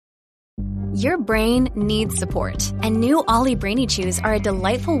Your brain needs support, and new Ollie Brainy Chews are a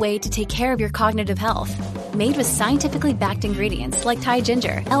delightful way to take care of your cognitive health. Made with scientifically backed ingredients like Thai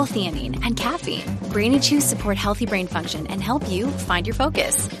ginger, L-theanine, and caffeine, Brainy Chews support healthy brain function and help you find your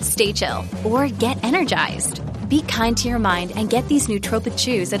focus, stay chill, or get energized. Be kind to your mind and get these nootropic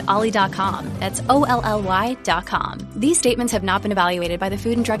chews at ollie.com. That's OLLY.com. These statements have not been evaluated by the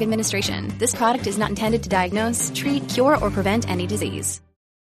Food and Drug Administration. This product is not intended to diagnose, treat, cure, or prevent any disease.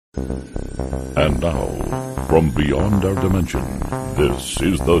 And now, from beyond our dimension, this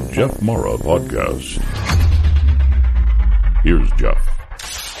is the Jeff Mara Podcast. Here's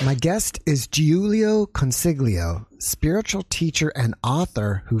Jeff. My guest is Giulio Consiglio, spiritual teacher and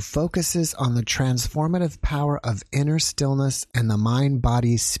author who focuses on the transformative power of inner stillness and the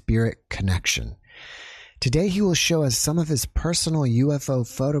mind-body-spirit connection. Today he will show us some of his personal UFO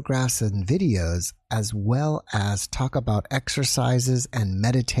photographs and videos, as well as talk about exercises and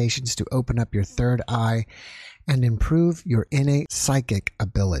meditations to open up your third eye and improve your innate psychic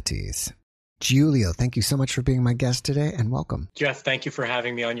abilities. Giulio, thank you so much for being my guest today, and welcome. Jeff, thank you for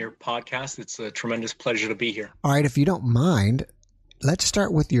having me on your podcast. It's a tremendous pleasure to be here. All right, if you don't mind, let's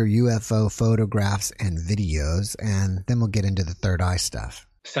start with your UFO photographs and videos, and then we'll get into the third eye stuff.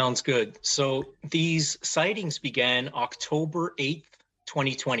 Sounds good. So these sightings began October 8th,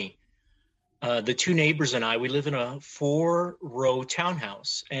 2020. The two neighbors and I, we live in a 4-row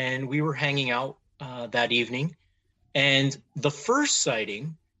townhouse, and we were hanging out that evening. And the first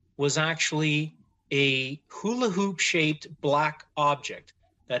sighting was actually a hula hoop shaped black object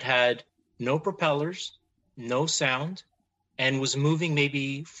that had no propellers, no sound, and was moving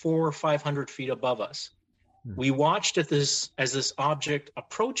maybe 400 or 500 feet above us. We watched as this object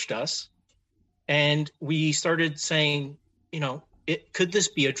approached us, and we started saying, could this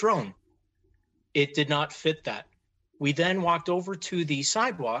be a drone? It did not fit that. We then walked over to the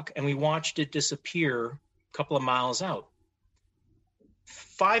sidewalk and we watched it disappear a couple of miles out.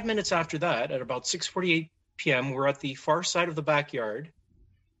 5 minutes after that, at about 6:48 p.m., we're at the far side of the backyard,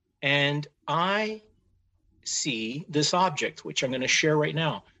 and I see this object, which I'm going to share right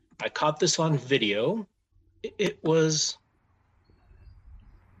now. I caught this on video. It was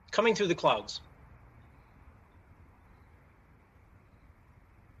coming through the clouds.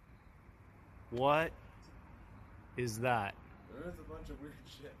 What is that? There is a bunch of weird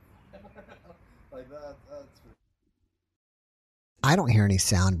shit. Like that. That's weird. I don't hear any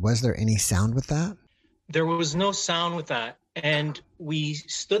sound. Was there any sound with that? There was no sound with that. And we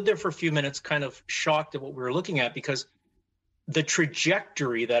stood there for a few minutes kind of shocked at what we were looking at, because the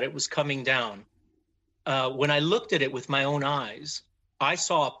trajectory that it was coming down, when I looked at it with my own eyes, I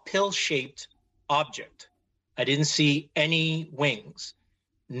saw a pill-shaped object. I didn't see any wings,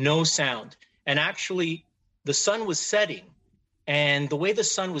 no sound. And actually, the sun was setting, and the way the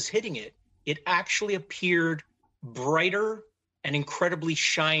sun was hitting it, it actually appeared brighter and incredibly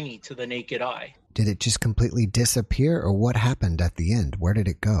shiny to the naked eye. Did it just completely disappear, or what happened at the end? Where did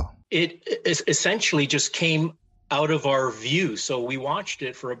it go? It essentially just came out of our view. So we watched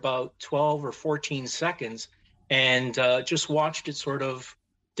it for about 12 or 14 seconds and just watched it sort of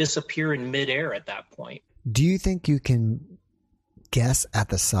disappear in midair at that point. Do you think you can guess at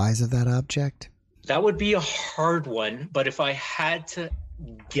the size of that object? That would be a hard one, but if I had to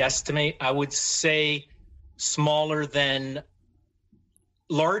guesstimate, I would say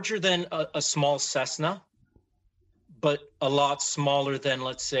larger than a small Cessna, but a lot smaller than,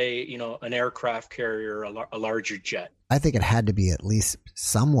 let's say, an aircraft carrier, a larger jet. I think it had to be at least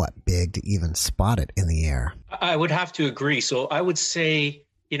somewhat big to even spot it in the air. I would have to agree. So I would say,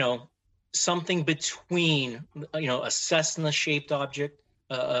 something between, a Cessna-shaped object,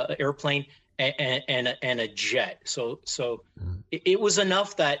 airplane, and a jet. So it was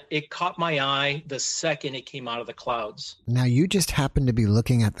enough that it caught my eye the second it came out of the clouds. Now, you just happened to be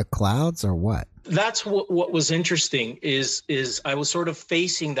looking at the clouds, or what? That's what was interesting is I was sort of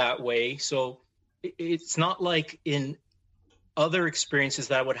facing that way. So it's not like in other experiences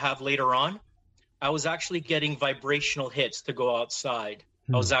that I would have later on. I was actually getting vibrational hits to go outside.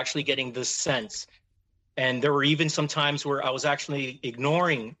 I was actually getting this sense. And there were even some times where I was actually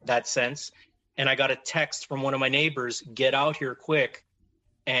ignoring that sense. And I got a text from one of my neighbors, get out here quick.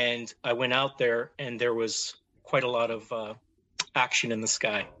 And I went out there, and there was quite a lot of action in the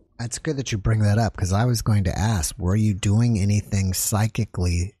sky. It's good that you bring that up, because I was going to ask, were you doing anything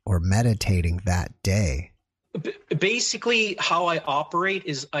psychically or meditating that day? Basically, how I operate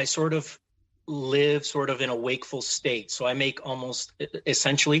is I sort of live sort of in a wakeful state. So I make almost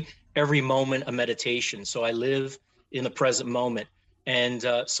essentially every moment a meditation. So I live in the present moment. And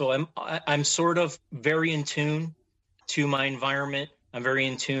so I'm sort of very in tune to my environment. I'm very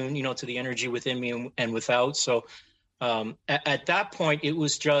in tune, to the energy within me and without. So at that point, it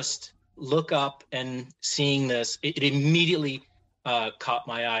was just look up and seeing this. It immediately caught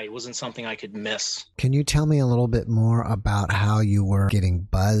my eye. It wasn't something I could miss. Can you tell me a little bit more about how you were getting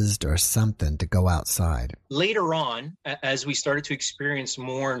buzzed or something to go outside? Later on, as we started to experience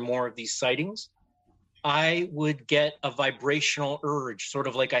more and more of these sightings, I would get a vibrational urge, sort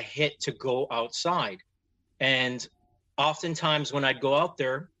of like a hit to go outside. And oftentimes when I'd go out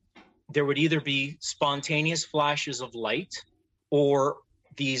there would either be spontaneous flashes of light or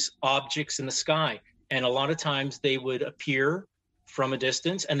these objects in the sky. And a lot of times they would appear from a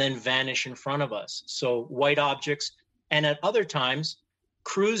distance and then vanish in front of us. So white objects. And at other times,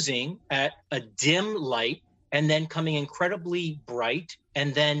 cruising at a dim light and then coming incredibly bright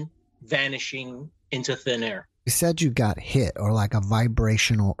and then vanishing into thin air. You said you got hit or like a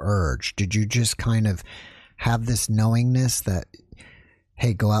vibrational urge. Did you just kind of have this knowingness that,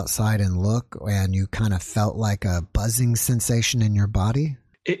 hey, go outside and look, and you kind of felt like a buzzing sensation in your body?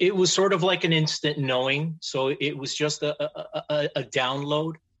 It was sort of like an instant knowing. So it was just a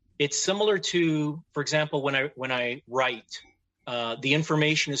download. It's similar to, for example, when I write, the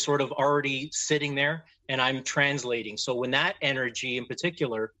information is sort of already sitting there and I'm translating. So when that energy in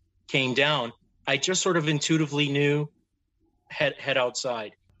particular came down, I just sort of intuitively knew head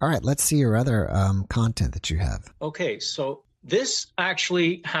outside. All right, let's see your other content that you have. Okay, so this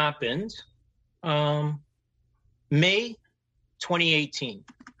actually happened May 2018.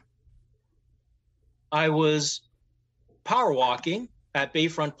 I was power walking at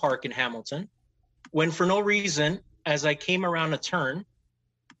Bayfront Park in Hamilton when, for no reason, as I came around a turn,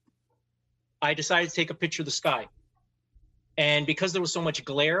 I decided to take a picture of the sky. And because there was so much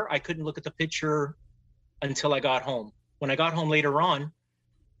glare, I couldn't look at the picture until I got home. When I got home later on,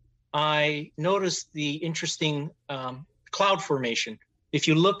 I noticed the interesting cloud formation. If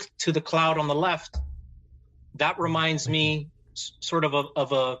you look to the cloud on the left, that reminds me sort of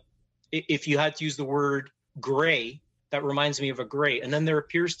a, if you had to use the word gray, that reminds me of a gray. And then there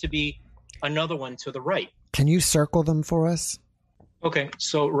appears to be another one to the right. Can you circle them for us? Okay,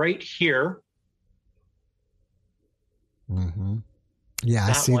 so right here. Mm-hmm. Yeah,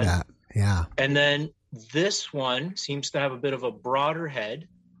 I see that. Yeah. And then this one seems to have a bit of a broader head.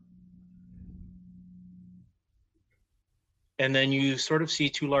 And then you sort of see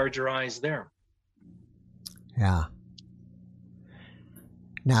two larger eyes there. Yeah.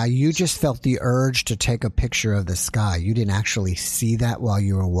 Now, you just felt the urge to take a picture of the sky. You didn't actually see that while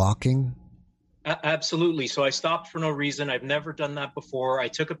you were walking? Absolutely. So I stopped for no reason. I've never done that before. I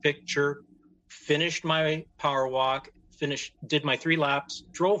took a picture, finished my power walk, did my 3 laps,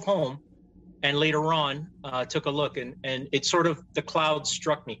 drove home, and later on took a look. And it sort of, the cloud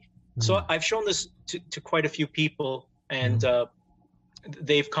struck me. Mm-hmm. So I've shown this to quite a few people, and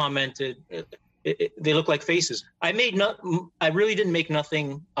they've commented, they look like faces. I really didn't make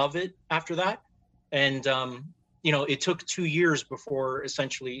nothing of it after that. And, it took 2 years before,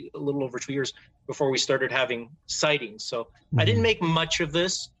 essentially a little over 2 years before we started having sightings. So I didn't make much of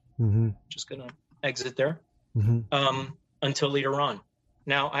this. Mm-hmm. Just going to exit there until later on.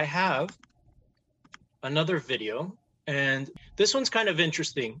 Now I have another video, and this one's kind of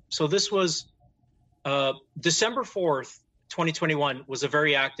interesting. So this was December 4th, 2021 was a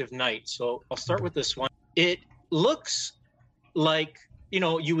very active night. So I'll start with this one. It looks like,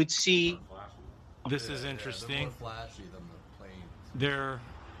 you would see. This is interesting. They're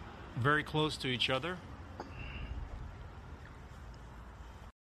very close to each other.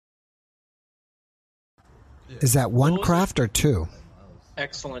 Is that one craft or two?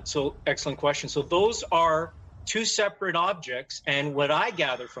 Excellent. So excellent question. So those are 2 separate objects. And what I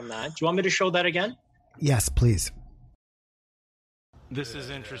gather from that, do you want me to show that again? Yes, please. This is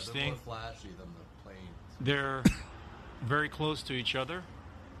interesting. They're very close to each other.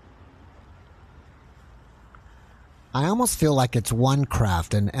 I almost feel like it's one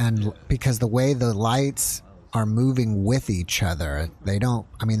craft, and because the way the lights are moving with each other,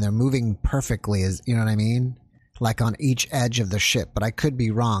 they're moving perfectly, you know what I mean? Like on each edge of the ship, but I could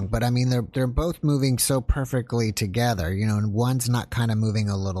be wrong. But I mean, they're both moving so perfectly together, and one's not kind of moving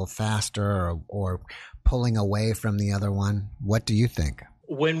a little faster or pulling away from the other one. What do you think?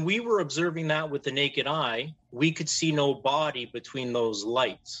 When we were observing that with the naked eye, we could see no body between those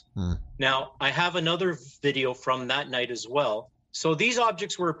lights. Now, I have another video from that night as well. So these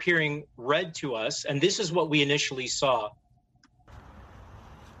objects were appearing red to us, and this is what we initially saw.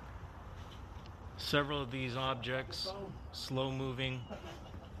 Several of these objects, slow moving,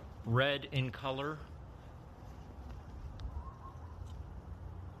 red in color.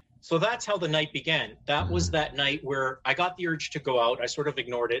 So that's how the night began. That was that night where I got the urge to go out. I sort of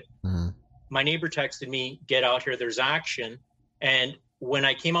ignored it. My neighbor texted me, "Get out here, there's action." And when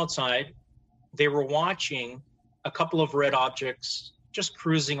I came outside, they were watching a couple of red objects just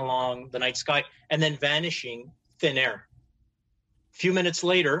cruising along the night sky and then vanishing thin air. A few minutes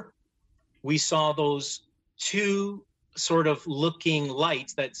later, we saw those two sort of looking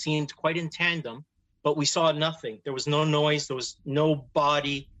lights that seemed quite in tandem, but we saw nothing. There was no noise. There was no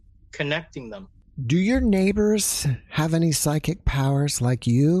body connecting them. Do your neighbors have any psychic powers like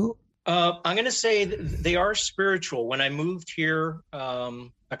you? I'm going to say they are spiritual. When I moved here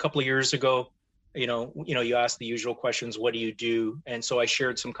a couple of years ago, you ask the usual questions, what do you do? And so I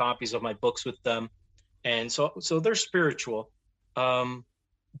shared some copies of my books with them. And so they're spiritual.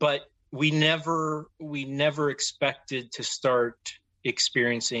 But we never expected to start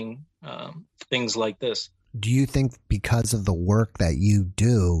experiencing things like this. Do you think because of the work that you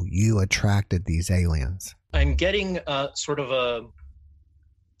do, you attracted these aliens? I'm getting sort of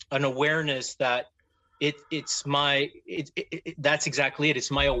an awareness that that's exactly it.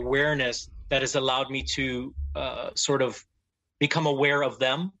 It's my awareness that has allowed me to sort of become aware of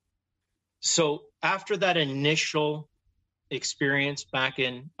them. So after that initial experience back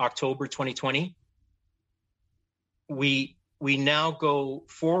in October 2020, we now go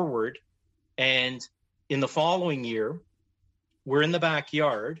forward, and in the following year, we're in the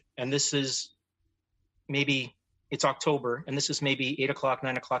backyard, and this is it's October, and this is maybe 8 o'clock,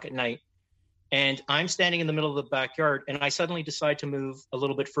 9 o'clock at night. And I'm standing in the middle of the backyard, and I suddenly decide to move a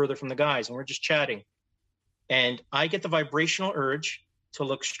little bit further from the guys, and we're just chatting. And I get the vibrational urge to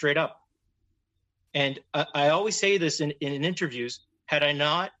look straight up. And I always say this in interviews, had I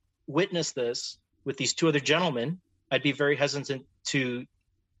not witnessed this with these two other gentlemen, I'd be very hesitant to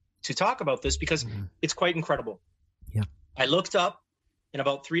talk about this because it's quite incredible. Yeah. I looked up, and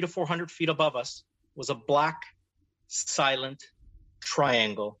about 300 to 400 feet above us was a black, silent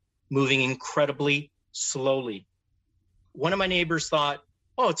triangle moving incredibly slowly. One of my neighbors thought,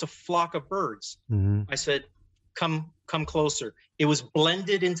 "Oh, it's a flock of birds." I said, come closer. It was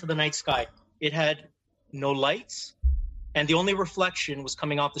blended into the night sky. It had no lights, and the only reflection was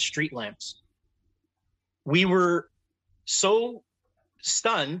coming off the street lamps. We were so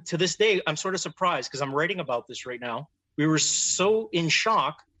stunned. To this day, I'm sort of surprised because I'm writing about this right now. We were so in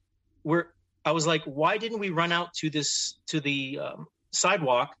shock where I was like, why didn't we run out to the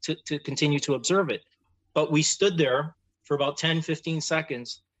sidewalk to continue to observe it? But we stood there for about 10, 15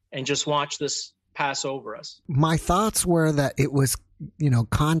 seconds and just watched this pass over us. My thoughts were that it was,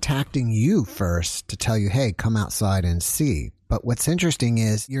 contacting you first to tell you, hey, come outside and see. But what's interesting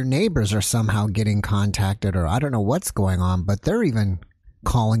is your neighbors are somehow getting contacted, or I don't know what's going on, but they're even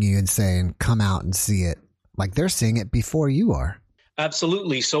calling you and saying, come out and see it. Like they're seeing it before you are.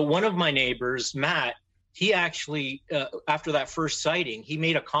 Absolutely. So one of my neighbors, Matt, he actually, after that first sighting, he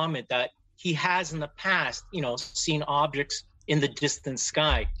made a comment that he has in the past, seen objects in the distant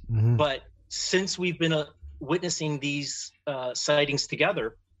sky. But since we've been witnessing these sightings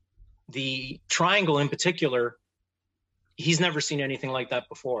together, the triangle in particular, he's never seen anything like that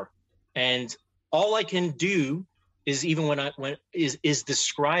before. And all I can do is is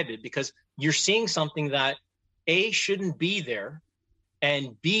describe it, because you're seeing something that A, shouldn't be there,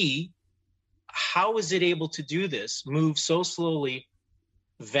 and B, how is it able to do this? Move so slowly,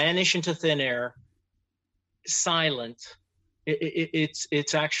 vanish into thin air, silent. It's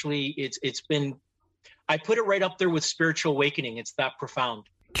been, I put it right up there with spiritual awakening. It's that profound.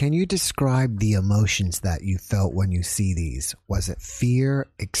 Can you describe the emotions that you felt when you see these? Was it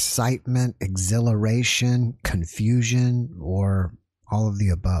fear, excitement, exhilaration, confusion, or all of the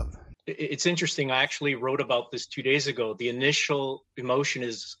above? It's interesting. I actually wrote about this 2 days ago. The initial emotion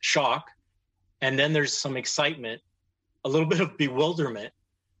is shock, and then there's some excitement, a little bit of bewilderment,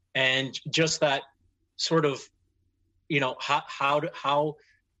 and just that sort of, how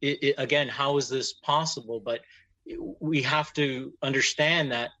is this possible? But we have to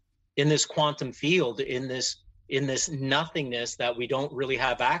understand that in this quantum field, in this nothingness that we don't really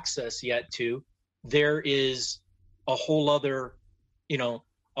have access yet to, there is a whole other,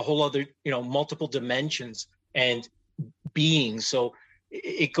 multiple dimensions and beings. So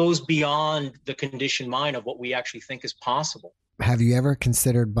it goes beyond the conditioned mind of what we actually think is possible. Have you ever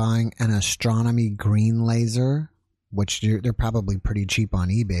considered buying an astronomy green laser? Which they're probably pretty cheap on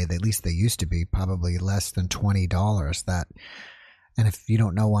eBay. At least they used to be, probably less than $20. That And if you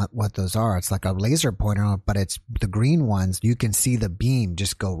don't know what those are, it's like a laser pointer, but it's the green ones. You can see the beam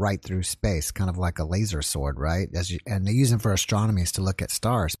just go right through space, kind of like a laser sword, right? And they use them for astronomy to look at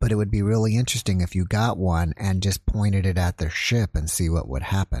stars. But it would be really interesting if you got one and just pointed it at their ship and see what would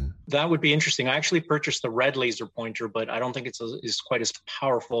happen. That would be interesting. I actually purchased the red laser pointer, but I don't think it's quite as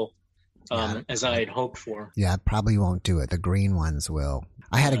powerful as I had hoped for. Yeah, it probably won't do it. The green ones will.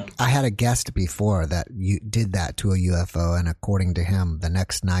 I had a guest before that did that to a UFO, and according to him, the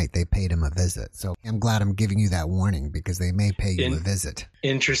next night they paid him a visit. So I'm glad I'm giving you that warning, because they may pay you a visit.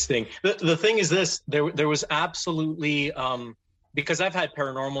 Interesting. The thing is this: there was absolutely because I've had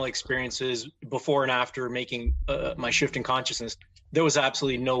paranormal experiences before and after making my shift in consciousness. There was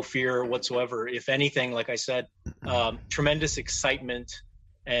absolutely no fear whatsoever. If anything, like I said, tremendous excitement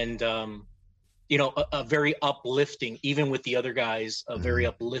and a very uplifting, even with the other guys, a very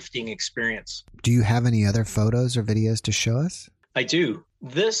uplifting experience. Do you have any other photos or videos to show us? I do.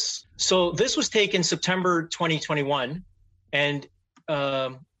 This was taken September 2021, and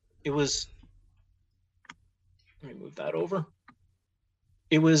it was, let me move that over.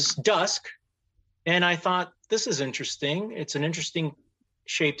 It was dusk, and I thought, this is interesting. It's an interesting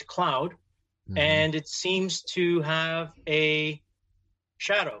shaped cloud, and it seems to have a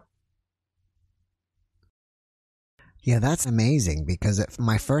shadow. Yeah, that's amazing, because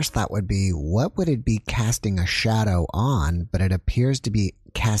my first thought would be, what would it be casting a shadow on? But it appears to be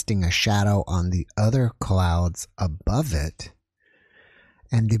casting a shadow on the other clouds above it.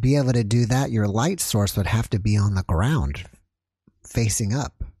 And to be able to do that, your light source would have to be on the ground, facing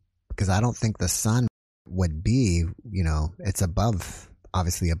up, because I don't think the sun would be, it's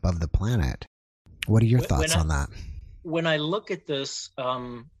obviously above the planet. What are your thoughts on that? When I look at this,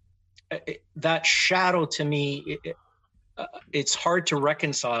 that shadow to me, it's hard to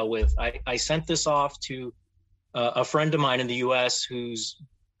reconcile with. I sent this off to a friend of mine in the U.S. who's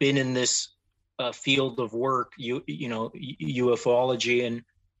been in this field of work, ufology,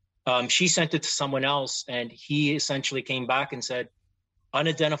 and she sent it to someone else, and he essentially came back and said,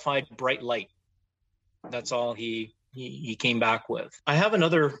 unidentified bright light. That's all he came back with. I have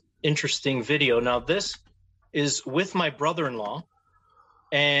another interesting video. Now, this is with my brother-in-law,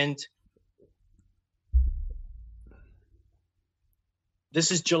 and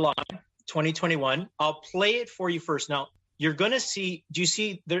this is July 2021. I'll play it for you first. Now, you're going to see, do you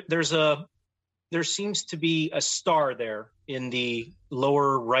see there seems to be a star there in the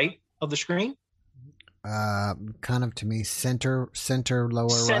lower right of the screen? Kind of, to me, center, lower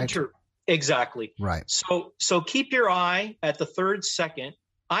right. Center, exactly. Right. So keep your eye at the third second.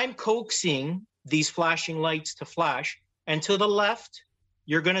 I'm coaxing these flashing lights to flash, and to the left,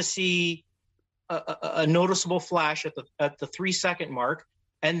 you're going to see a noticeable flash at the 3 second mark,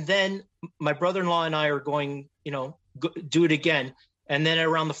 and then my brother-in-law and I are going, do it again, and then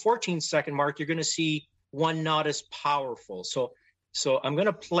around the 14 second mark, you're going to see one not as powerful. So I'm going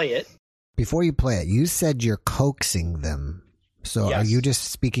to play it. Before you play it, you said you're coaxing them. So yes. Are you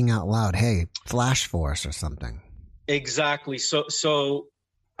just speaking out loud? Hey, flash for us or something? Exactly. So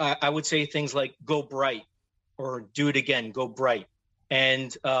I would say things like "go bright" or "do it again," "go bright."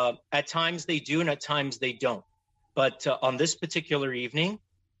 And at times they do, and at times they don't. But on this particular evening,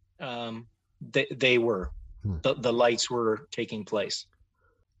 they were. The lights were taking place.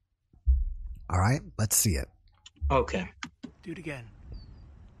 All right, let's see it. Okay. Do it again.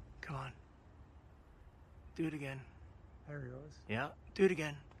 Come on. Do it again. There he goes. Yeah, do it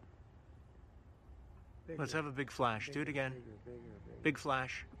again. Bigger. Let's have a big flash. Bigger, do it again. Bigger. Big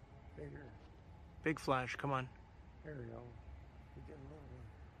flash. Bigger. Big flash. Come on. There we go. You're getting a little one.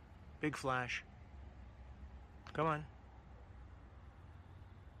 Big flash. Come on.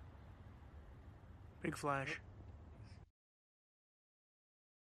 Big flash.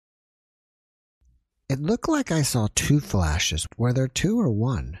 It looked like I saw two flashes. Were there two or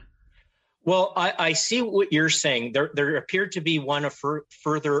one? Well, I see what you're saying. There appeared to be one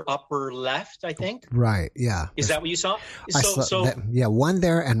further upper left, I think. Right, yeah. Is that what you saw? Yeah, one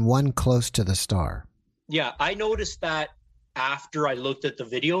there and one close to the star. Yeah, I noticed that after I looked at the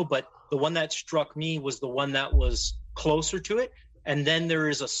video, but the one that struck me was the one that was closer to it. And then there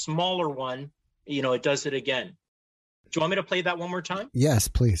is a smaller one, it does it again. Do you want me to play that one more time? Yes,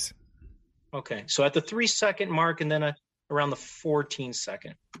 please. Okay, so at the 3 second mark and then around the 14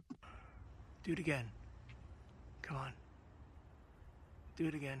 second. Do it again. Come on. Do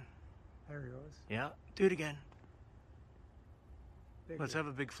it again. There he goes. Yeah, do it again. Bigger. Let's have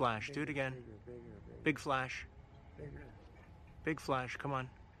a big flash. Bigger, do it again. Bigger. Big flash. Bigger. Big flash. Come on.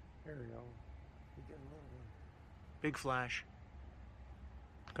 There we go. You're getting a little one. Big flash.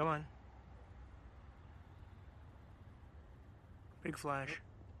 Come on. Big flash.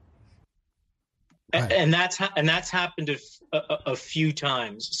 And that's happened a few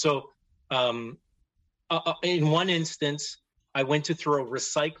times. So in one instance, I went to throw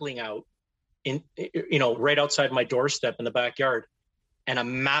recycling out right outside my doorstep in the backyard, and a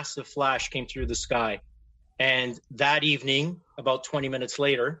massive flash came through the sky. And that evening, about 20 minutes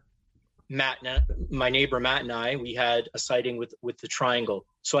later, my neighbor Matt and I, we had a sighting with the triangle.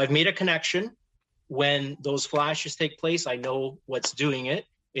 So I've made a connection. When those flashes take place, I know what's doing it.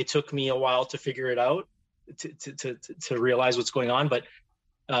 It took me a while to figure it out, to realize what's going on. But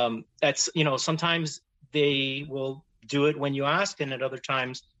that's, sometimes they will do it when you ask, and at other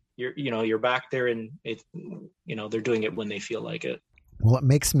times you're back there and they're doing it when they feel like it. Well, it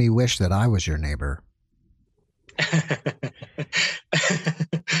makes me wish that I was your neighbor.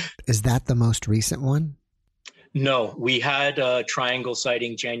 Is that the most recent one? No, we had a triangle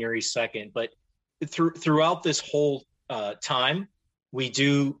sighting January 2nd, but throughout this whole time, we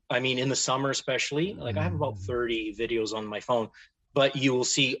do, in the summer especially, like I have about 30 videos on my phone, but you will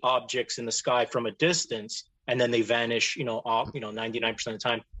see objects in the sky from a distance and then they vanish, 99% of the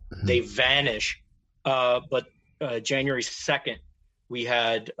time, they vanish. But January 2nd, we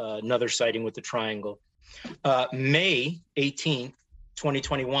had another sighting with the triangle. May 18th,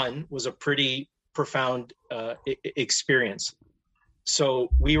 2021 was a pretty profound experience. So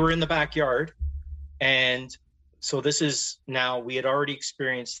we were in the backyard, and so this is now, we had already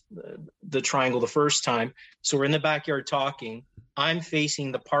experienced the triangle the first time. So we're in the backyard talking. I'm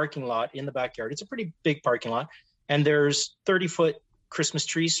facing the parking lot in the backyard. It's a pretty big parking lot, and there's 30-foot Christmas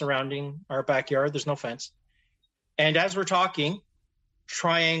trees surrounding our backyard. There's no fence. And as we're talking,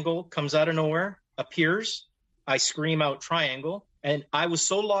 triangle comes out of nowhere, appears. I scream out triangle, and I was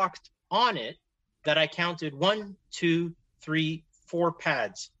so locked on it that I counted 1, 2, 3, 4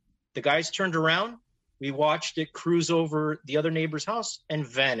 pads. The guys turned around. We watched it cruise over the other neighbor's house and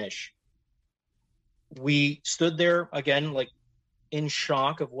vanish. We stood there again, like in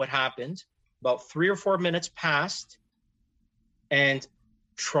shock of what happened. About 3 or 4 minutes passed, and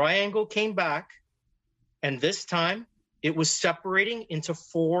triangle came back, and this time it was separating into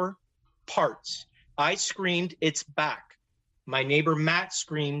 4 parts. I screamed, "It's back." My neighbor Matt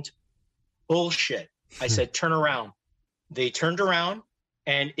screamed, "Bullshit." I said, "Turn around." They turned around,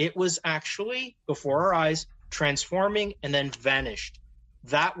 and it was actually before our eyes transforming and then vanished.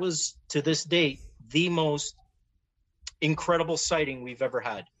 That was, to this date, the most incredible sighting we've ever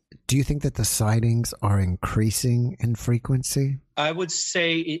had. Do you think that the sightings are increasing in frequency? I would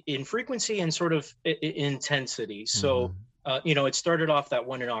say in frequency and sort of intensity. So, it started off that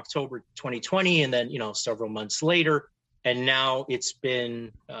one in October 2020, and then, several months later, and now it's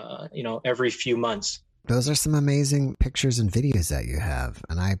been, every few months. Those are some amazing pictures and videos that you have,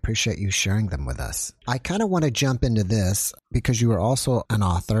 and I appreciate you sharing them with us. I kind of want to jump into this because you are also an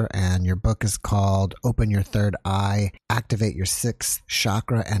author, and your book is called Open Your Third Eye, Activate Your Sixth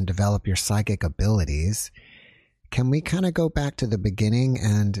Chakra, and Develop Your Psychic Abilities. Can we kind of go back to the beginning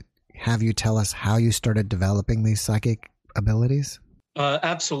and have you tell us how you started developing these psychic abilities?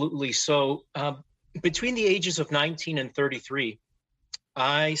 Absolutely. So between the ages of 19 and 33,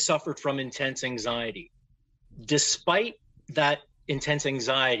 I suffered from intense anxiety. Despite that intense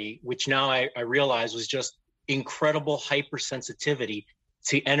anxiety, which now I realize was just incredible hypersensitivity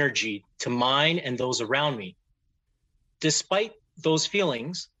to energy, to mine and those around me. Despite those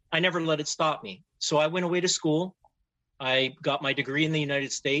feelings, I never let it stop me. So I went away to school. I got my degree in the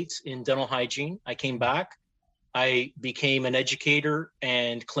United States in dental hygiene. I came back. I became an educator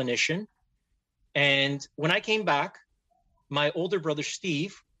and clinician. And when I came back, my older brother,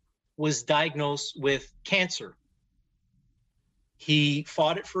 Steve, was diagnosed with cancer. He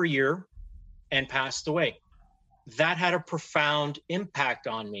fought it for a year and passed away. That had a profound impact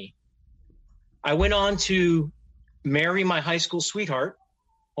on me. I went on to marry my high school sweetheart,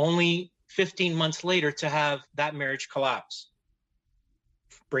 only 15 months later to have that marriage collapse,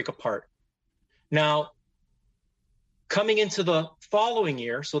 break apart. Now, coming into the following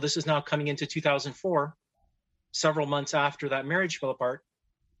year, so this is now coming into 2004, several months after that marriage fell apart,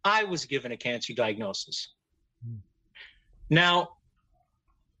 I was given a cancer diagnosis. Now,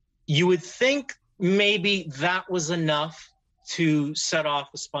 you would think maybe that was enough to set off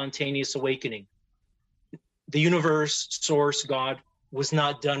a spontaneous awakening. The universe, source, God, was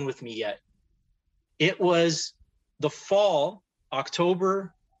not done with me yet. It was the fall,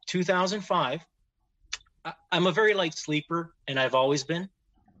 October 2005. I'm a very light sleeper, and I've always been.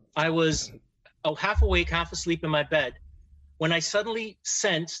 I was half awake, half asleep in my bed when I suddenly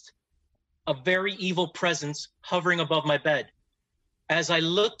sensed a very evil presence hovering above my bed. As I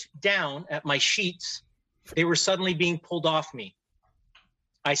looked down at my sheets, they were suddenly being pulled off me.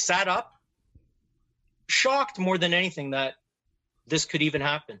 I sat up, shocked more than anything that this could even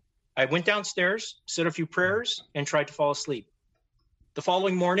happen. I went downstairs, said a few prayers, and tried to fall asleep. The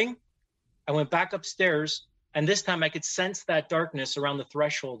following morning, I went back upstairs, and this time I could sense that darkness around the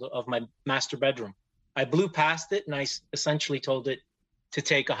threshold of my master bedroom. I blew past it, and I essentially told it to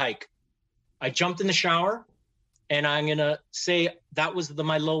take a hike. I jumped in the shower, and I'm going to say that was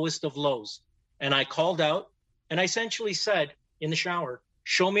my lowest of lows. And I called out, and I essentially said in the shower,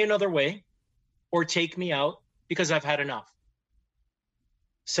 show me another way or take me out because I've had enough.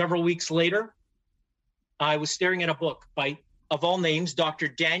 Several weeks later, I was staring at a book by, of all names, Dr.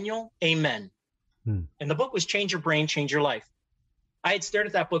 Daniel Amen. And the book was Change Your Brain, Change Your Life. I had stared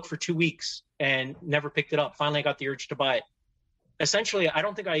at that book for 2 weeks and never picked it up. Finally, I got the urge to buy it. Essentially, I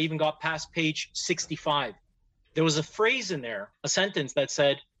don't think I even got past page 65. There was a phrase in there, a sentence that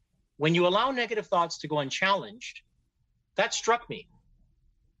said, when you allow negative thoughts to go unchallenged, that struck me.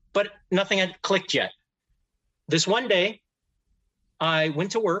 But nothing had clicked yet. This one day, I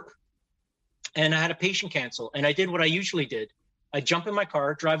went to work and I had a patient cancel. And I did what I usually did. I jump in my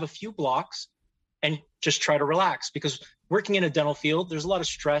car, drive a few blocks, and just try to relax. Because working in a dental field, there's a lot of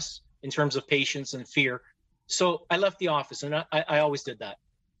stress in terms of patients and fear. So I left the office, and I always did that.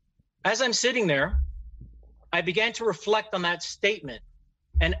 As I'm sitting there, I began to reflect on that statement.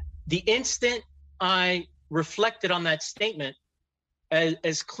 And the instant I reflected on that statement,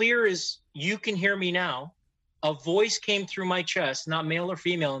 as clear as you can hear me now, a voice came through my chest, not male or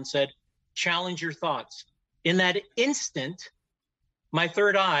female, and said, challenge your thoughts. In that instant, my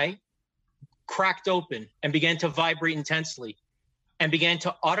third eye cracked open and began to vibrate intensely and began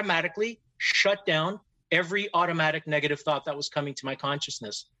to automatically shut down every automatic negative thought that was coming to my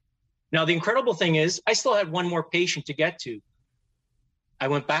consciousness. Now, the incredible thing is I still had one more patient to get to. I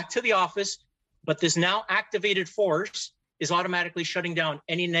went back to the office, but this now activated force is automatically shutting down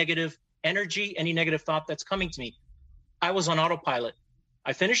any negative energy, any negative thought that's coming to me. I was on autopilot.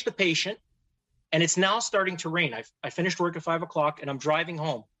 I finished the patient, and it's now starting to rain. I finished work at 5 o'clock, and I'm driving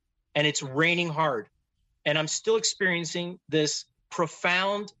home, and it's raining hard. And I'm still experiencing this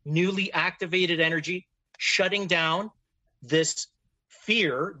profound, newly activated energy shutting down this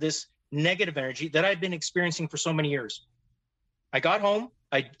fear, this negative energy that I've been experiencing for so many years. I got home,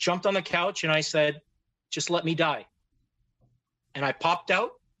 I jumped on the couch, and I said, just let me die. And I popped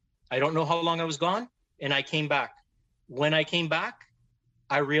out. I don't know how long I was gone, and I came back. When I came back,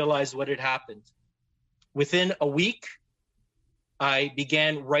 I realized what had happened. Within a week, I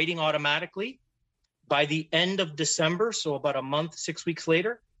began writing automatically. By the end of December, so about a month, 6 weeks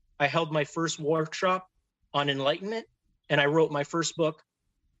later, I held my first workshop on enlightenment, and I wrote my first book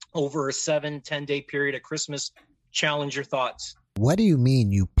over a 7-10 day period at Christmas, Challenge Your Thoughts. What do you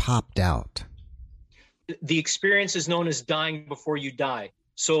mean you popped out? The experience is known as dying before you die.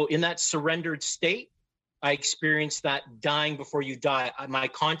 So in that surrendered state, I experienced that dying before you die. My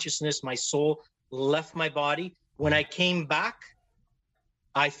consciousness, my soul left my body. When I came back,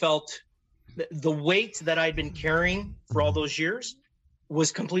 I felt the weight that I'd been carrying for all those years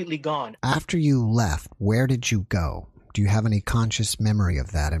was completely gone. After you left, where did you go? Do you have any conscious memory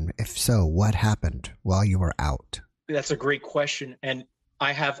of that? And if so, what happened while you were out? That's a great question. And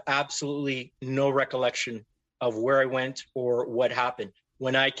I have absolutely no recollection of where I went or what happened.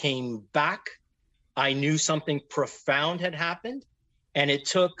 When I came back, I knew something profound had happened, and it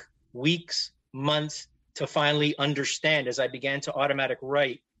took weeks, months to finally understand. As I began to automatic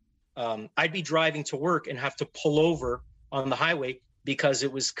write, I'd be driving to work and have to pull over on the highway because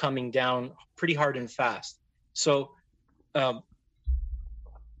it was coming down pretty hard and fast. So the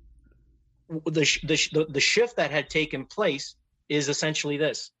shift that had taken place is essentially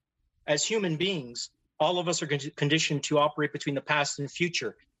this. As human beings, all of us are conditioned to operate between the past and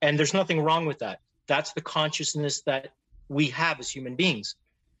future. And there's nothing wrong with that. That's the consciousness that we have as human beings.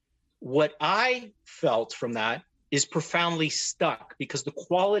 What I felt from that is profoundly stuck because the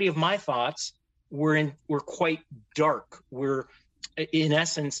quality of my thoughts were quite dark, were in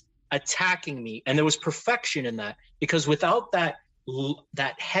essence attacking me. And there was perfection in that, because without that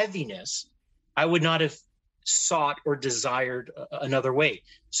heaviness, I would not have sought or desired another way.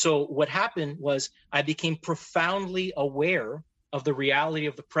 So what happened was I became profoundly aware of the reality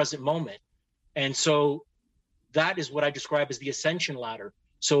of the present moment. And so that is what I describe as the ascension ladder.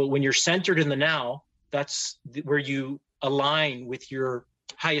 So when you're centered in the now, that's where you align with your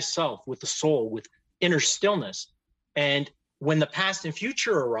highest self, with the soul, with inner stillness. And when the past and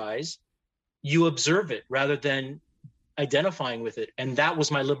future arise, you observe it rather than identifying with it. And that was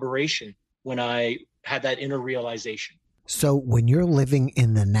my liberation when I had that inner realization. So when you're living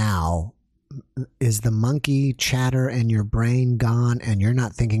in the now, is the monkey chatter in your brain gone and you're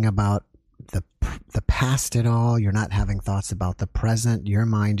not thinking about the past at all? You're not having thoughts about the present. Your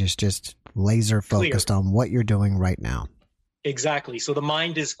mind is just laser focused on what you're doing right now. Exactly. So the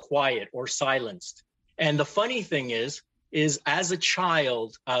mind is quiet or silenced. And the funny thing is as a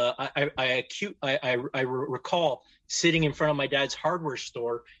child, I recall sitting in front of my dad's hardware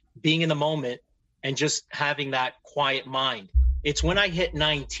store, being in the moment and just having that quiet mind. It's when I hit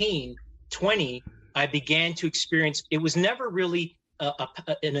 19, 20, I began to experience, it was never really a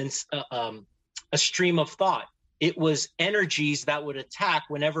stream of thought. It was energies that would attack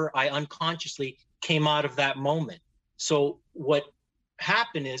whenever I unconsciously came out of that moment. So what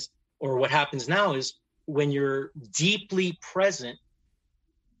happened is, or what happens now is, when you're deeply present,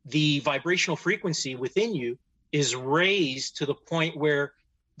 the vibrational frequency within you is raised to the point where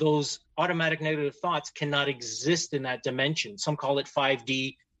those automatic negative thoughts cannot exist in that dimension. Some call it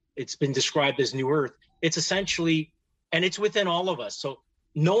 5D. It's been described as New Earth. It's essentially, and it's within all of us. So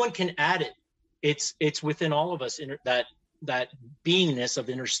no one can add it. It's within all of us, that beingness of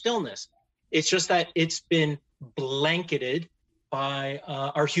inner stillness. It's just that it's been blanketed by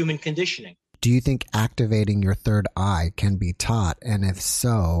our human conditioning. Do you think activating your third eye can be taught? And if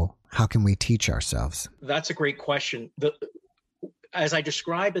so, how can we teach ourselves? That's a great question. As I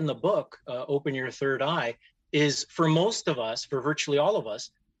describe in the book, Open Your Third Eye, is for most of us, for virtually all of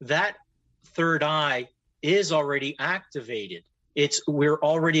us, that third eye is already activated. We're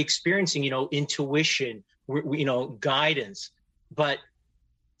already experiencing, intuition, guidance. But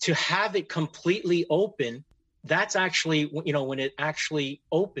to have it completely open, that's actually, when it actually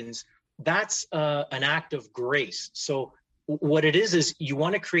opens, that's an act of grace. So what it is you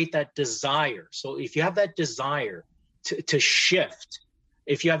want to create that desire. So if you have that desire to shift,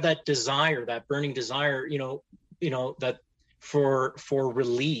 if you have that desire, that burning desire, that for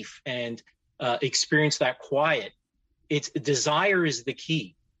relief and experience that quiet, desire is the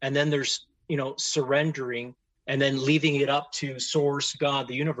key. And then there's, surrendering and then leaving it up to Source, God,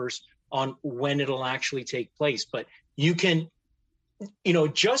 the universe, on when it'll actually take place. But you can,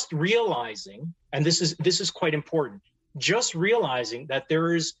 just realizing, and this is quite important, just realizing that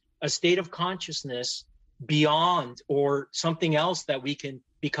there is a state of consciousness beyond, or something else that we can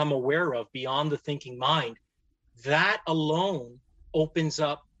become aware of beyond the thinking mind, that alone opens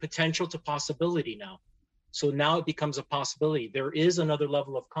up potential to possibility now. So now it becomes a possibility. There is another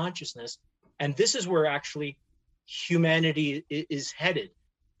level of consciousness, and this is where actually humanity is headed.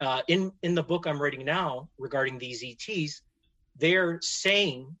 In the book I'm writing now regarding these ETs, they're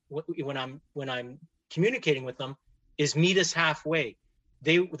saying, when I'm communicating with them, is meet us halfway.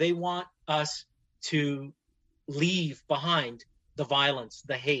 They want us to leave behind the violence,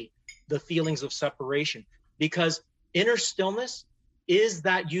 the hate, the feelings of separation, because inner stillness is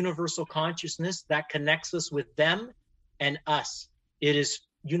that universal consciousness that connects us with them and us. It is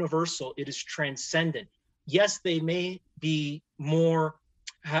universal. It is transcendent. Yes, they may be more,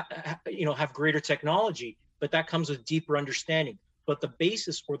 have greater technology, but that comes with deeper understanding. But the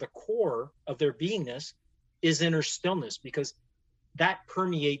basis or the core of their beingness is inner stillness, because that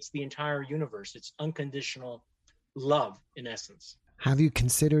permeates the entire universe. It's unconditional love, in essence. Have you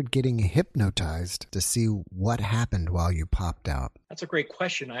considered getting hypnotized to see what happened while you popped out? That's a great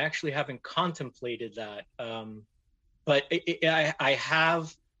question. I actually haven't contemplated that. But I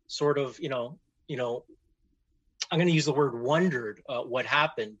have sort of, I'm going to use the word wondered what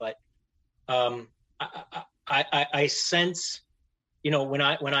happened, but I sense, when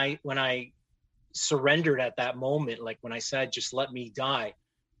I surrendered at that moment, like when I said, just let me die,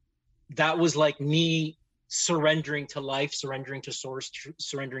 that was like me surrendering to life, surrendering to Source,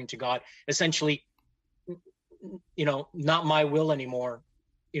 surrendering to God, essentially, not my will anymore,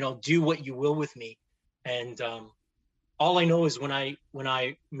 do what you will with me. And all I know is when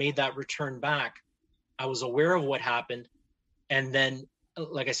I made that return back, I was aware of what happened. And then,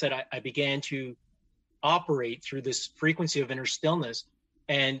 like I said, I began to operate through this frequency of inner stillness.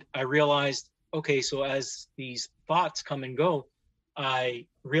 And I realized, okay, so as these thoughts come and go, I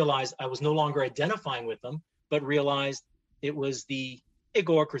realized I was no longer identifying with them, but realized it was the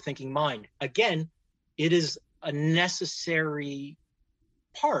egoic or thinking mind. Again, it is a necessary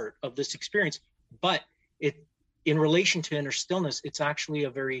part of this experience, but in relation to inner stillness, it's actually a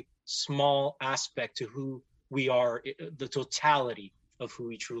very small aspect to who we are, the totality of who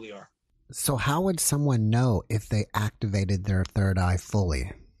we truly are. So how would someone know if they activated their third eye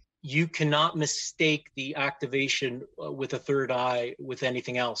fully? You cannot mistake the activation with a third eye with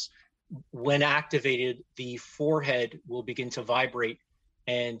anything else. When activated, the forehead will begin to vibrate,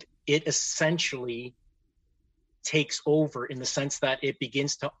 and it essentially takes over in the sense that it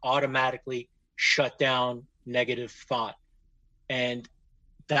begins to automatically shut down negative thought. And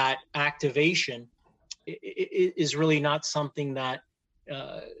that activation is really not something that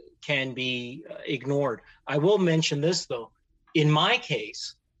can be ignored. I will mention this, though. In my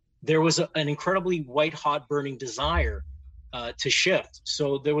case, there was an incredibly white-hot burning desire to shift.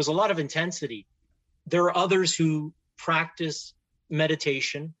 So there was a lot of intensity. There are others who practice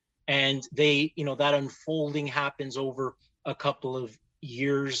meditation, and they, that unfolding happens over a couple of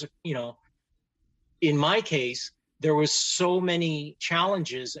years. In my case, there was so many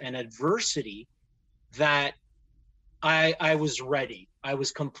challenges and adversity that I was ready. I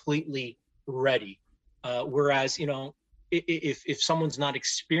was completely ready. Whereas, if someone's not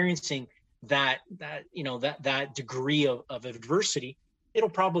experiencing that degree of adversity, it'll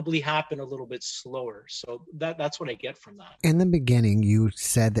probably happen a little bit slower. So that's what I get from that. In the beginning, you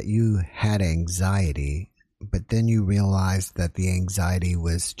said that you had anxiety, but then you realized that the anxiety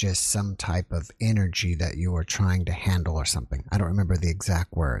was just some type of energy that you were trying to handle or something. I don't remember the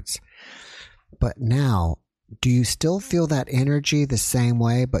exact words. But now, do you still feel that energy the same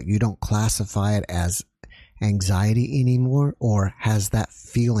way, but you don't classify it as anxiety anymore, or has that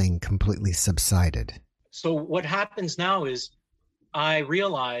feeling completely subsided? So what happens now is I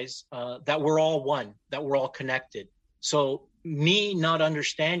realize that we're all one, that we're all connected. So me not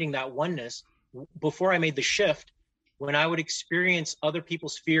understanding that oneness, before I made the shift, when I would experience other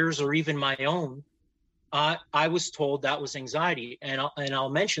people's fears or even my own, I was told that was anxiety. And I'll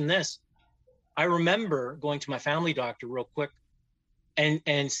mention this. I remember going to my family doctor real quick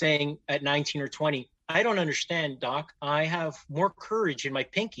and saying at 19 or 20, I don't understand, doc. I have more courage in my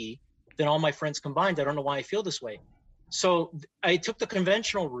pinky than all my friends combined. I don't know why I feel this way. So I took the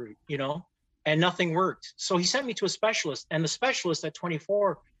conventional route, and nothing worked. So he sent me to a specialist, and the specialist at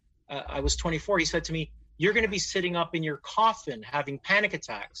 24, I was 24, he said to me, you're going to be sitting up in your coffin having panic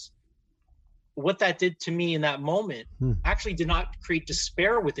attacks. What that did to me in that moment actually did not create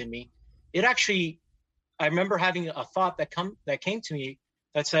despair within me. It actually, I remember having a thought that came to me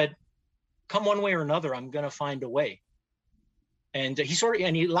that said, come one way or another, I'm going to find a way. And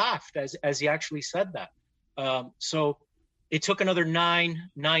he laughed as he actually said that. So it took another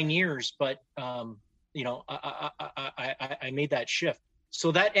nine years, but I made that shift.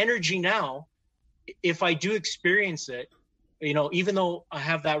 So that energy now, if I do experience it, even though I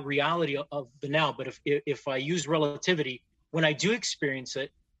have that reality of the now, but if I use relativity, when I do experience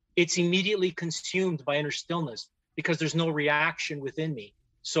it, it's immediately consumed by inner stillness because there's no reaction within me.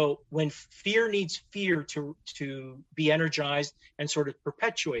 So when fear needs fear to be energized and sort of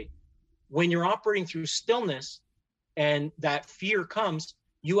perpetuate, when you're operating through stillness and that fear comes,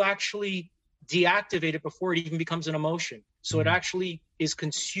 you actually deactivate it before it even becomes an emotion. So it actually is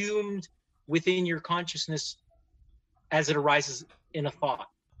consumed within your consciousness as it arises in a thought.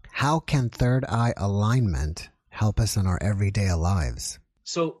 How can third eye alignment help us in our everyday lives?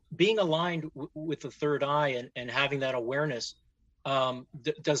 So being aligned with the third eye and having that awareness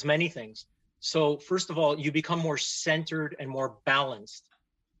does many things. So first of all, you become more centered and more balanced,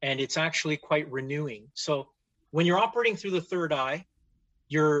 and it's actually quite renewing. So when you're operating through the third eye,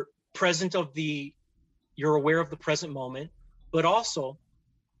 you're aware of the present moment, but also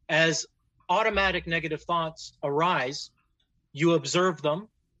as automatic negative thoughts arise, you observe them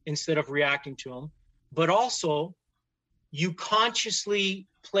instead of reacting to them, but also you consciously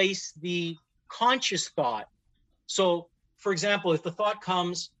place the conscious thought. So for example, if the thought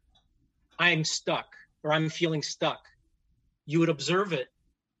comes, I'm stuck or I'm feeling stuck, you would observe it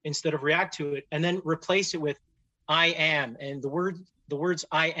instead of react to it, and then replace it with I am. And the words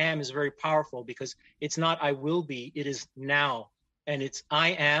I am is very powerful because it's not I will be, it is now. And it's I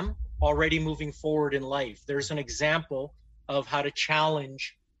am already moving forward in life. There's an example of how to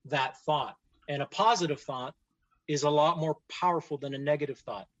challenge that thought. And a positive thought is a lot more powerful than a negative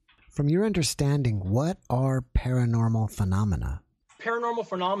thought. From your understanding, what are paranormal phenomena? Paranormal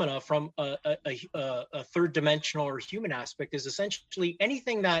phenomena from a third dimensional or human aspect is essentially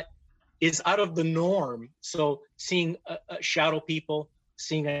anything that is out of the norm. So seeing shadow people,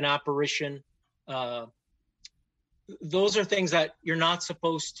 seeing an apparition, those are things that you're not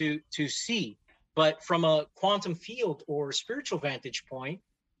supposed to see. But from a quantum field or spiritual vantage point,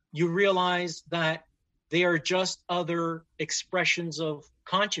 you realize that they are just other expressions of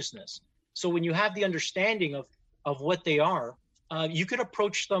consciousness. So when you have the understanding of what they are, you can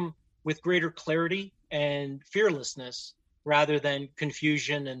approach them with greater clarity and fearlessness rather than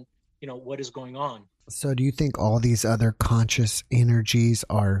confusion and, what is going on. So do you think all these other conscious energies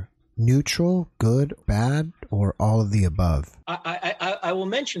are neutral, good, bad, or all of the above? I will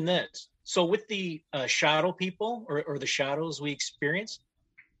mention this. So with the shadow people or the shadows we experience,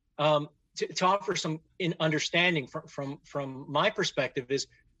 to offer some understanding from my perspective is,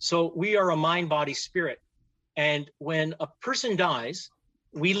 so we are a mind, body, spirit. And when a person dies,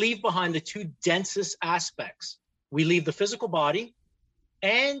 we leave behind the two densest aspects. We leave the physical body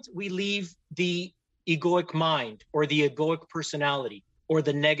and we leave the egoic mind or the egoic personality or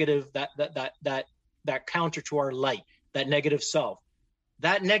the negative, that counter to our light, that negative self.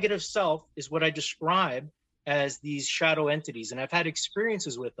 That negative self is what I describe as these shadow entities. And I've had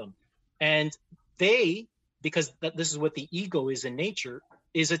experiences with them. And they, because this is what the ego is in nature,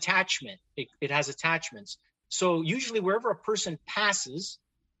 is attachment. It has attachments. So usually wherever a person passes,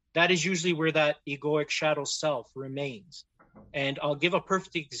 that is usually where that egoic shadow self remains. And I'll give a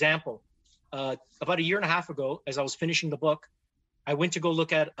perfect example. About a year and a half ago, as I was finishing the book, I went to go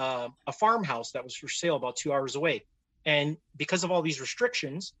look at a farmhouse that was for sale about 2 hours away. And because of all these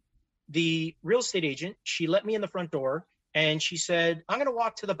restrictions, the real estate agent, she let me in the front door and she said, I'm going to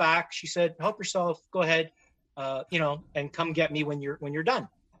walk to the back. She said, help yourself, go ahead, and come get me when you're done.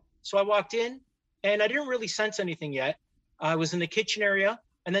 So I walked in and I didn't really sense anything yet. I was in the kitchen area,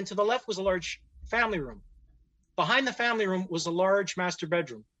 and then to the left was a large family room. Behind the family room was a large master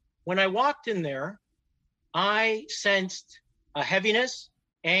bedroom. When I walked in there, I sensed a heaviness,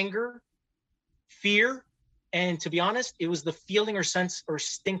 anger, fear, and to be honest, it was the feeling or sense or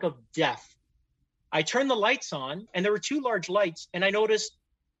stink of death. I turned the lights on, and there were two large lights, and I noticed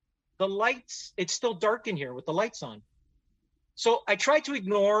the lights, it's still dark in here with the lights on. So I tried to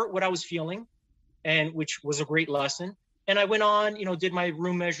ignore what I was feeling, and which was a great lesson. And I went on, did my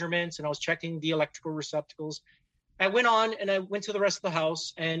room measurements, and I was checking the electrical receptacles. I went on and I went to the rest of the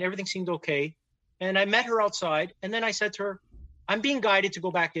house, and everything seemed okay. And I met her outside, and then I said to her, I'm being guided to go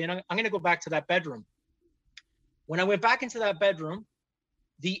back in. I'm going to go back to that bedroom. When I went back into that bedroom,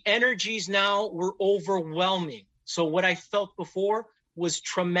 the energies now were overwhelming. So what I felt before was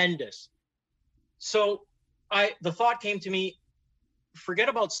tremendous. So the thought came to me, forget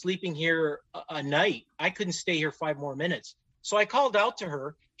about sleeping here a night. I couldn't stay here 5 more minutes. So I called out to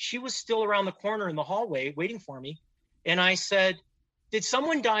her. She was still around the corner in the hallway waiting for me. And I said, did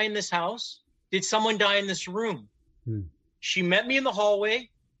someone die in this house? Did someone die in this room? She met me in the hallway,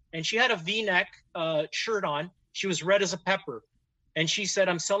 and she had a V-neck shirt on. She was red as a pepper. And she said,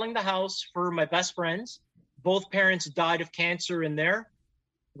 I'm selling the house for my best friends. Both parents died of cancer in there,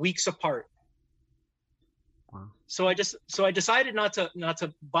 weeks apart. Wow. So I decided not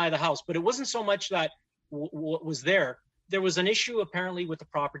to buy the house, but it wasn't so much that what was there. There was an issue apparently with the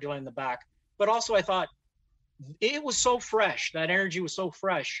property line in the back, but also I thought it was so fresh. That energy was so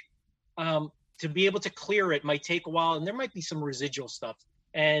fresh. To be able to clear it might take a while, and there might be some residual stuff.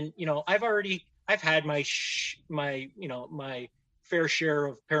 And I've had my fair share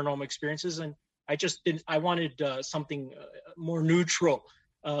of paranormal experiences, and I wanted something more neutral.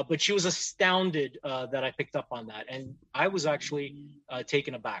 But she was astounded that I picked up on that, and I was actually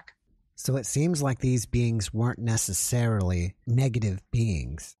taken aback. So it seems like these beings weren't necessarily negative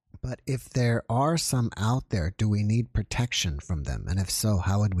beings, but if there are some out there, do we need protection from them? And if so,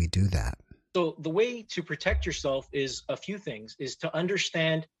 how would we do that? So the way to protect yourself is a few things, is to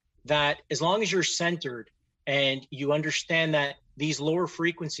understand that as long as you're centered and you understand that these lower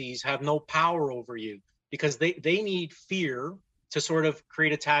frequencies have no power over you, because they need fear to sort of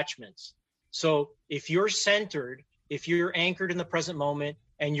create attachments. So if you're centered, if you're anchored in the present moment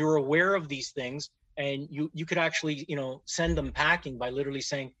and you're aware of these things, and you could actually, send them packing by literally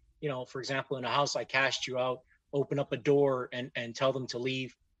saying, for example, in a house, I cast you out, open up a door and tell them to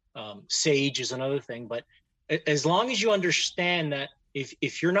leave. Sage is another thing. But as long as you understand that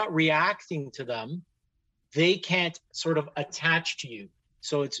if you're not reacting to them, they can't sort of attach to you.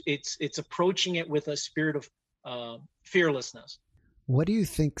 So it's approaching it with a spirit of fearlessness. What do you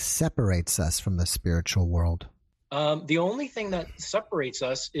think separates us from the spiritual world? The only thing that separates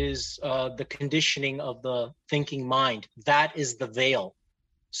us is the conditioning of the thinking mind. That is the veil.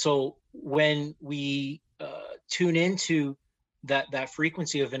 So when we tune into that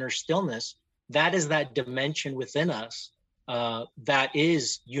frequency of inner stillness, that is that dimension within us that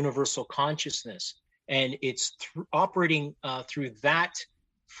is universal consciousness. And it's operating through that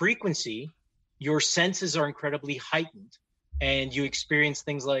frequency. Your senses are incredibly heightened, and you experience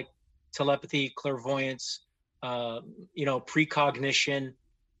things like telepathy, clairvoyance, precognition.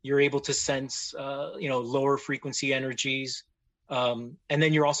 You're able to sense, lower frequency energies. And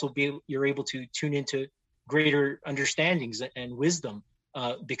then you're able to tune into greater understandings and wisdom,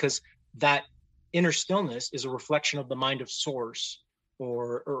 because that inner stillness is a reflection of the mind of source,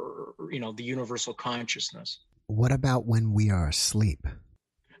 or the universal consciousness. What about when we are asleep?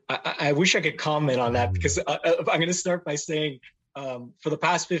 I wish I could comment on that, because I'm going to start by saying, for the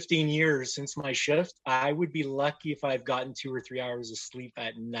past 15 years since my shift, I would be lucky if I've gotten 2 or 3 hours of sleep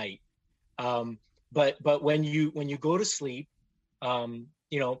at night. But when you go to sleep,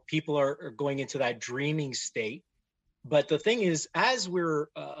 people are going into that dreaming state. But the thing is, as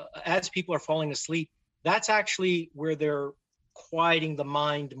people are falling asleep, that's actually where they're quieting the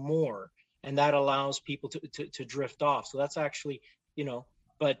mind more, and that allows people to drift off. So that's actually,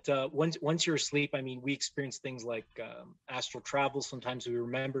 but once you're asleep, I mean, we experience things like astral travel. Sometimes we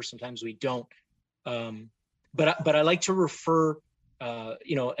remember, sometimes we don't. But I like to refer,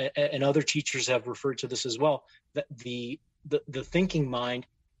 and other teachers have referred to this as well, that the thinking mind,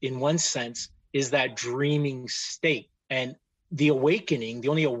 in one sense, is that dreaming state. And the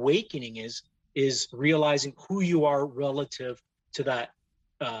only awakening is realizing who you are relative to that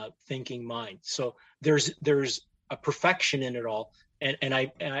thinking mind. So there's a perfection in it all. And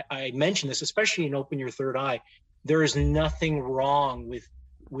I mention this, especially in Open Your Third Eye. There is nothing wrong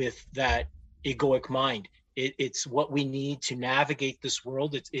with that egoic mind. It's what we need to navigate this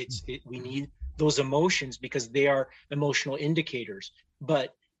world. We need those emotions because they are emotional indicators.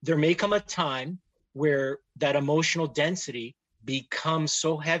 But there may come a time where that emotional density becomes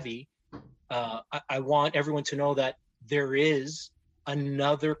so heavy. I want everyone to know that there is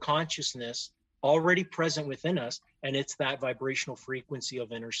another consciousness already present within us, and it's that vibrational frequency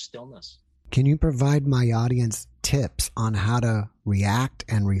of inner stillness. Can you provide my audience tips on how to react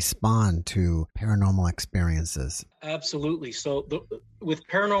and respond to paranormal experiences? Absolutely. So with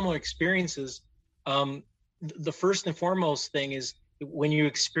paranormal experiences, the first and foremost thing is, when you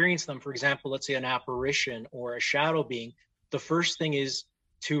experience them, for example, let's say an apparition or a shadow being, the first thing is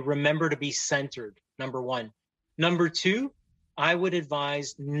to remember to be centered, number one. Number two, I would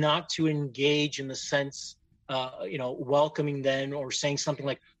advise not to engage in the sense, welcoming them or saying something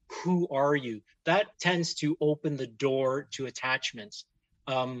like, "Who are you?" That tends to open the door to attachments.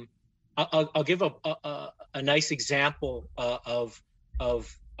 I'll give a nice example of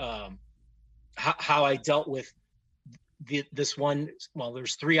how I dealt with this one. Well,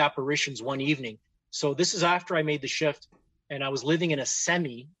 there's 3 apparitions one evening. So this is after I made the shift, and I was living in a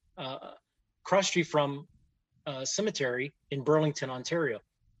semi cross street from a cemetery in Burlington, Ontario.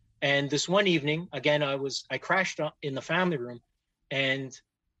 And this one evening, again, I crashed in the family room, and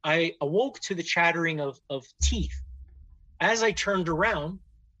I awoke to the chattering of teeth. As I turned around,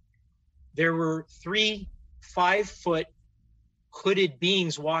 there were 3 5-foot hooded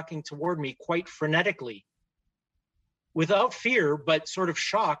beings walking toward me quite frenetically. Without fear, but sort of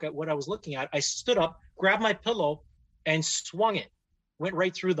shock at what I was looking at, I stood up, grabbed my pillow, and swung it. Went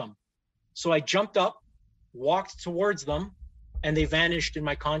right through them. So I jumped up, walked towards them, and they vanished in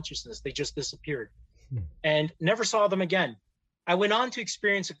my consciousness. They just disappeared and never saw them again. I went on to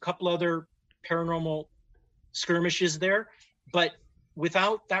experience a couple other paranormal skirmishes there, but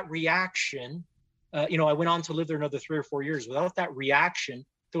without that reaction, I went on to live there another 3 or 4 years. Without that reaction,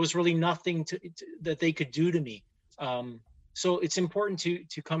 there was really nothing that they could do to me. So it's important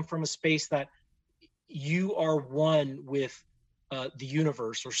to come from a space that you are one with the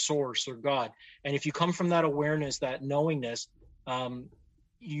universe or source or God. And if you come from that awareness, that knowingness,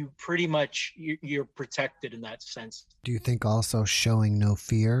 you pretty much, you're protected in that sense. Do you think also showing no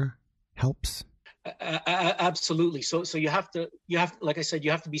fear helps? Absolutely. So you have, like I said,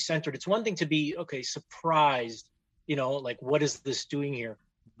 you have to be centered. It's one thing to be, surprised, like, what is this doing here?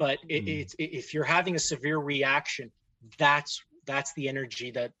 But if you're having a severe reaction, that's the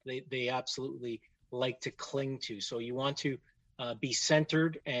energy that they absolutely like to cling to. So you want to be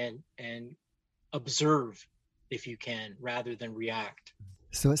centered and observe if you can, rather than react.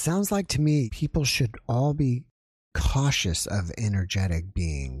 So it sounds like to me, people should all be cautious of energetic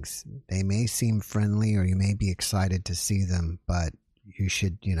beings. They may seem friendly, or you may be excited to see them, but you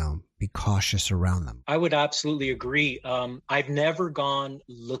should, be cautious around them. I would absolutely agree. I've never gone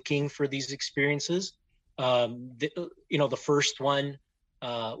looking for these experiences. The first one,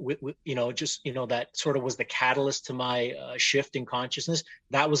 that sort of was the catalyst to my shift in consciousness.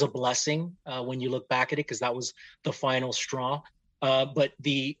 That was a blessing when you look back at it, because that was the final straw. But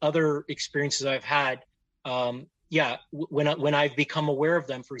the other experiences I've had, when I've become aware of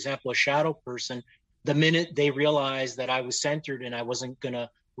them, for example, a shadow person, the minute they realized that I was centered and I wasn't going to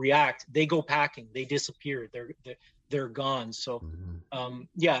react, they go packing, they disappear, they're gone. So,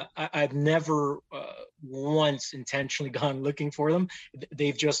 I've never once intentionally gone looking for them.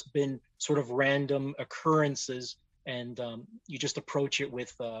 They've just been sort of random occurrences, and you just approach it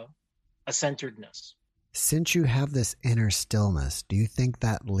with a centeredness. Since you have this inner stillness, do you think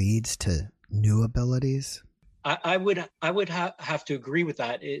that leads to new abilities? I would have to agree with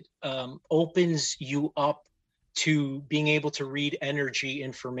that. It opens you up to being able to read energy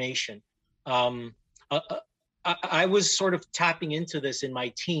information. I was sort of tapping into this in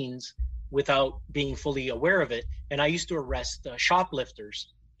my teens without being fully aware of it. And I used to arrest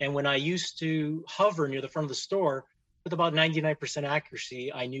shoplifters. And when I used to hover near the front of the store with about 99%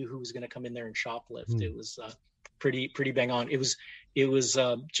 accuracy, I knew who was going to come in there and shoplift. It was pretty bang on. It was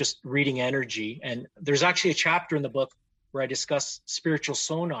just reading energy. And there's actually a chapter in the book where I discuss spiritual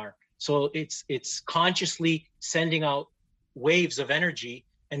sonar. So it's consciously sending out waves of energy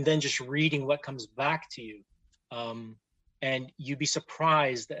and then just reading what comes back to you. And you'd be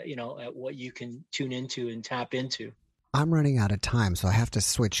surprised, at what you can tune into and tap into. I'm running out of time, so I have to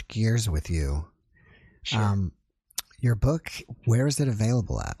switch gears with you. Sure. Your book, where is it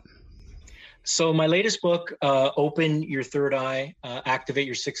available at? So my latest book, Open Your Third Eye, Activate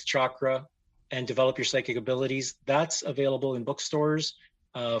Your Sixth Chakra, and Develop Your Psychic Abilities. That's available in bookstores,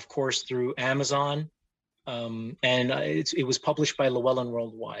 of course, through Amazon. And it was published by Llewellyn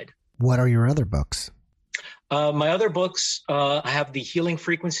Worldwide. What are your other books? My other books, I have The Healing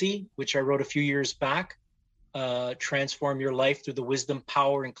Frequency, which I wrote a few years back. Transform Your Life Through the Wisdom,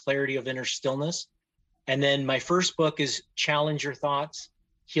 Power, and Clarity of Inner Stillness. And then my first book is Challenge Your Thoughts,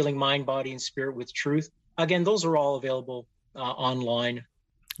 Healing Mind, Body, and Spirit with Truth. Again, those are all available online.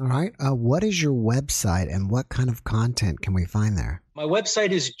 All right. What is your website and what kind of content can we find there? My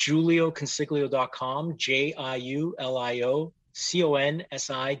website is giulioconsiglio.com,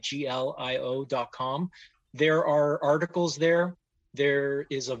 JIULIOCONSIGLIO.com. There are articles there. There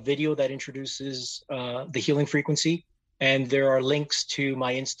is a video that introduces the healing frequency, and there are links to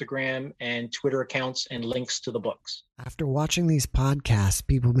my Instagram and Twitter accounts and links to the books. After watching these podcasts,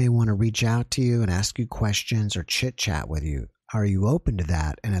 people may want to reach out to you and ask you questions or chit-chat with you. Are you open to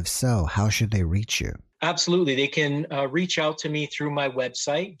that? And if so, how should they reach you? Absolutely. They can reach out to me through my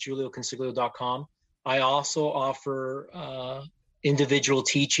website, giulioconsiglio.com. I also offer individual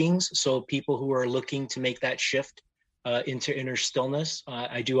teachings, so people who are looking to make that shift into inner stillness,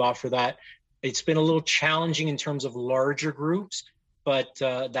 I do offer that. It's been a little challenging in terms of larger groups, but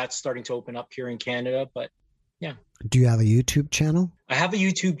that's starting to open up here in Canada. But yeah. Do you have a YouTube channel? I have a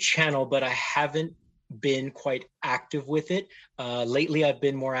YouTube channel, but I haven't been quite active with it. Lately, I've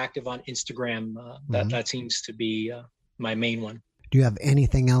been more active on Instagram. That seems to be my main one. Do you have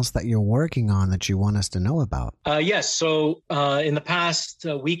anything else that you're working on that you want us to know about? Yes. So in the past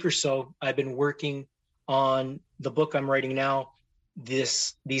week or so, I've been working on the book I'm writing now.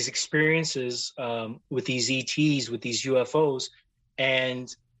 These experiences with these ETs, with these UFOs,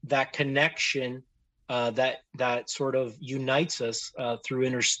 and that connection that sort of unites us through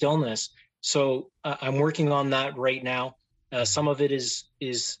inner stillness. So I'm working on that right now. Some of it is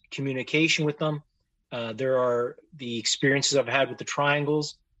communication with them. There are the experiences I've had with the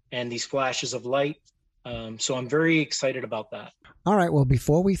triangles and these flashes of light. So I'm very excited about that. All right. Well,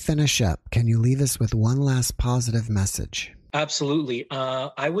 before we finish up, can you leave us with one last positive message? Absolutely.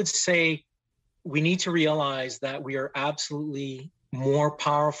 I would say we need to realize that we are absolutely more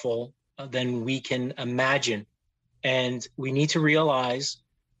powerful than we can imagine. And we need to realize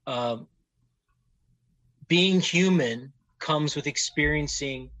being human comes with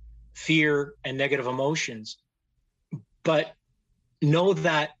experiencing fear and negative emotions. But know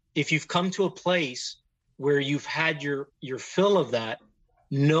that if you've come to a place where you've had your fill of that,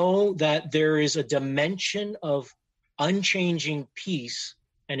 know that there is a dimension of unchanging peace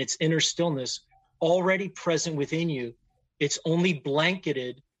and its inner stillness already present within you. It's only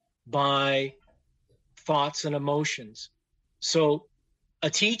blanketed by thoughts and emotions. So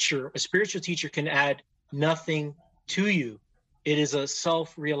a spiritual teacher can add nothing to you. It is a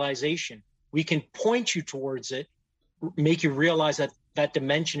self-realization. We can point you towards it, make you realize that that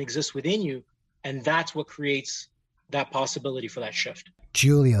dimension exists within you, and that's what creates that possibility for that shift.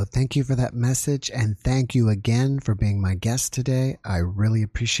 Giulio, thank you for that message, and thank you again for being my guest today. I really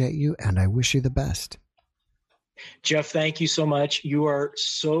appreciate you, and I wish you the best. Jeff, thank you so much. You are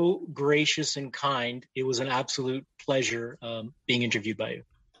so gracious and kind. It was an absolute pleasure being interviewed by you.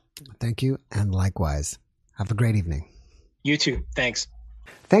 Thank you, and likewise. Have a great evening. You too. Thanks.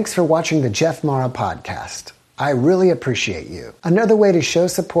 Thanks for watching the Jeff Mara podcast. I really appreciate you. Another way to show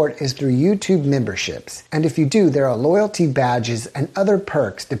support is through YouTube memberships. And if you do, there are loyalty badges and other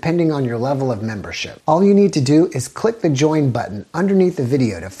perks depending on your level of membership. All you need to do is click the join button underneath the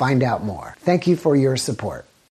video to find out more. Thank you for your support.